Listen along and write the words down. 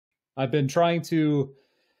I've been trying to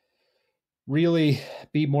really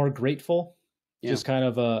be more grateful. Yeah. Just kind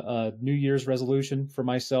of a New Year's resolution for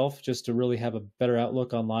myself, just to really have a better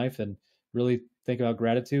outlook on life and really think about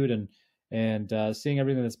gratitude and seeing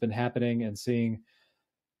everything that's been happening and seeing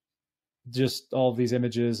just all of these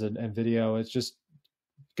images and video. It's just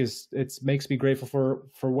because it makes me grateful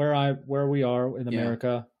for where we are in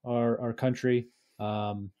America, our country,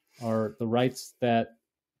 our the rights that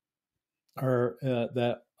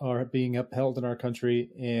are being upheld in our country,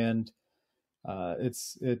 and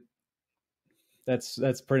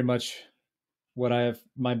that's pretty much what I have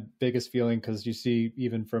my biggest feeling, because you see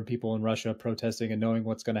even from people in Russia protesting and knowing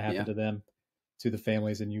what's going to happen to them, to the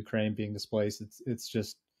families in Ukraine being displaced.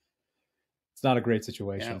 It's not a great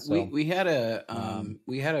situation. Yeah, so we had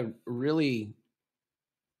a really,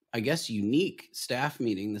 I guess, unique staff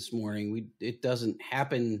meeting this morning. It doesn't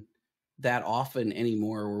happen that often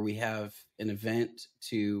anymore where we have an event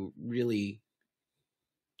to really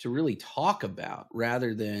talk about,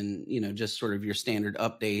 rather than, just sort of your standard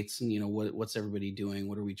updates and, what's everybody doing?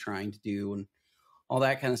 What are we trying to do? And all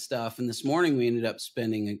that kind of stuff. And this morning we ended up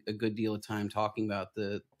spending a good deal of time talking about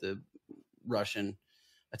the Russian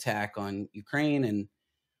attack on Ukraine.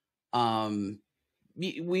 And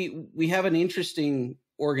we have an interesting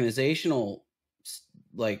organizational,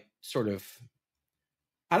 like, sort of,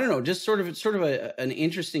 I don't know, just sort of an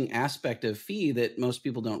interesting aspect of FEE that most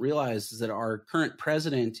people don't realize, is that our current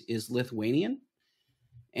president is Lithuanian.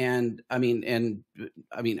 And I mean,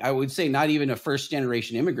 I would say not even a first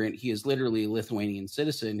generation immigrant. He is literally a Lithuanian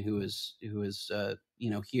citizen who is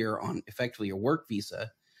here on effectively a work visa.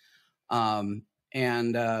 And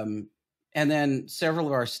then several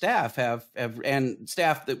of our staff and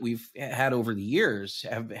staff that we've had over the years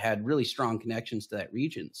have had really strong connections to that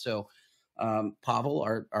region. So Pavel,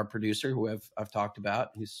 our producer, who I've talked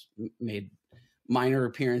about, who's made minor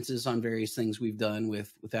appearances on various things we've done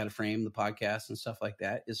with Without a Frame, the podcast and stuff like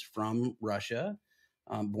that, is from Russia,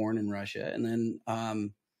 born in Russia. And then,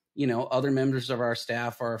 other members of our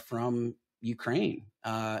staff are from Ukraine.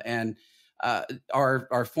 And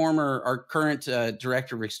our current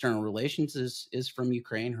director of external relations is from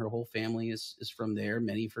Ukraine. Her whole family is from there.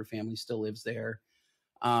 Many of her family still lives there.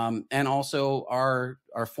 And also our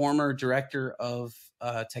former director of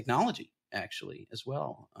technology, actually, as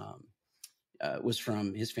well,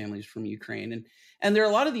 his family's from Ukraine. And there are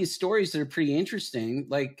a lot of these stories that are pretty interesting.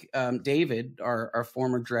 Like David, our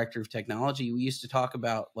former director of technology, we used to talk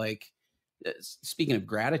about, like, speaking of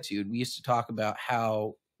gratitude, we used to talk about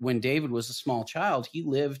how when David was a small child, he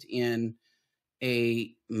lived in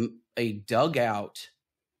a dugout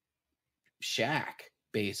shack,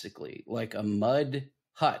 basically, like a mud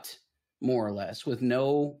hut, more or less, with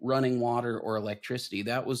no running water or electricity.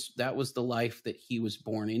 That was the life that he was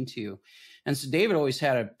born into. And so David always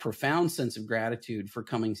had a profound sense of gratitude for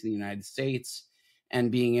coming to the United States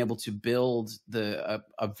and being able to build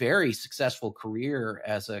a very successful career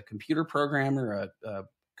as a computer programmer,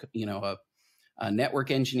 a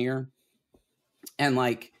network engineer. And,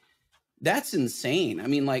 like, that's insane. I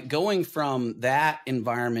mean, like, going from that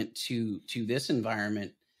environment to this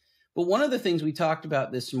environment. But one of the things we talked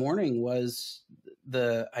about this morning was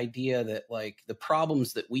the idea that, like, the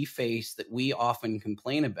problems that we face that we often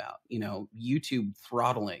complain about, YouTube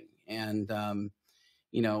throttling and,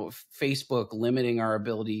 Facebook limiting our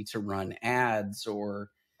ability to run ads, or,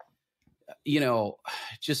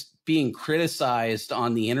 just being criticized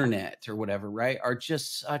on the internet or whatever, right, are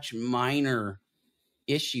just such minor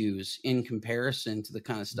issues in comparison to the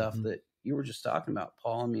kind of stuff that you were just talking about,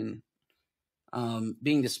 Paul. I mean,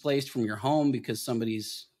 being displaced from your home because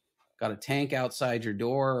somebody's got a tank outside your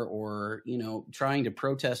door, or, trying to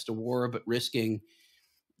protest a war, but risking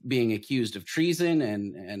being accused of treason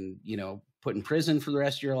and put in prison for the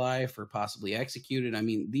rest of your life, or possibly executed. I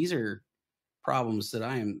mean, these are problems that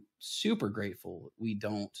I am super grateful we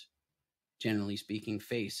don't, generally speaking,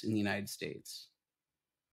 face in the United States.